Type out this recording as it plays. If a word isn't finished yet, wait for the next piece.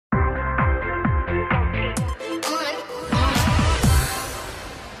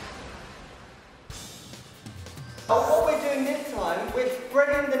we're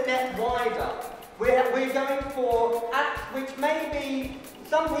spreading the net wider. We're going for acts which maybe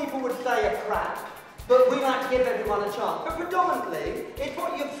some people would say are crap, but we like to give everyone a chance. But predominantly, it's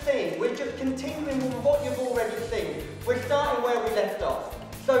what you've seen. We're just continuing with what you've already seen. We're starting where we left off.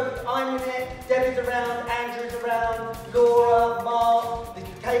 So I'm in it, Debbie's around, Andrew's around, Laura, Mark, the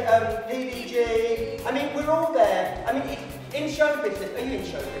PDG. I mean, we're all there. I mean, in show business, are you in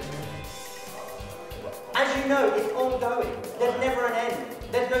show business? As you know, it's ongoing. There's never an end.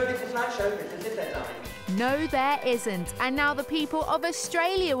 There's no business like show business, is there, darling? No, there isn't. And now the people of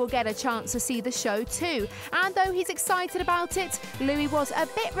Australia will get a chance to see the show too. And though he's excited about it, Louie was a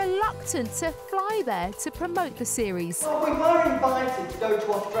bit reluctant to fly there to promote the series. Well, we were invited to go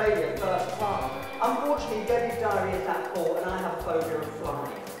to Australia first class. Unfortunately, Debbie's diary is at port and I have a phobia of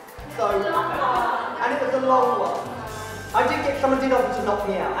flying. So, and it was a long one. Someone did offer to knock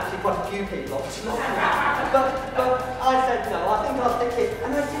me out, actually quite a few people offered to knock me out. But I said no, I think I'll stick it.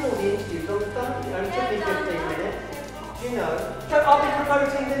 And I did all the interviews on the phone, you know, it took me 15 minutes, you know. So I'll be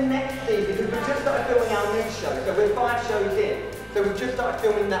promoting the next season because we've just started filming our mid-show, so we're 5 shows in. So we've just started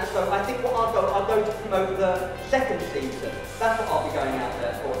filming that, so I think what I'll go to promote the second season. That's what I'll be going out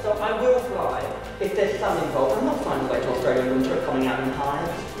there for. So I will fly if there's some involved. I'm not flying away to Australia and coming out in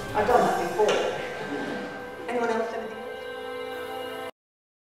hives. I don't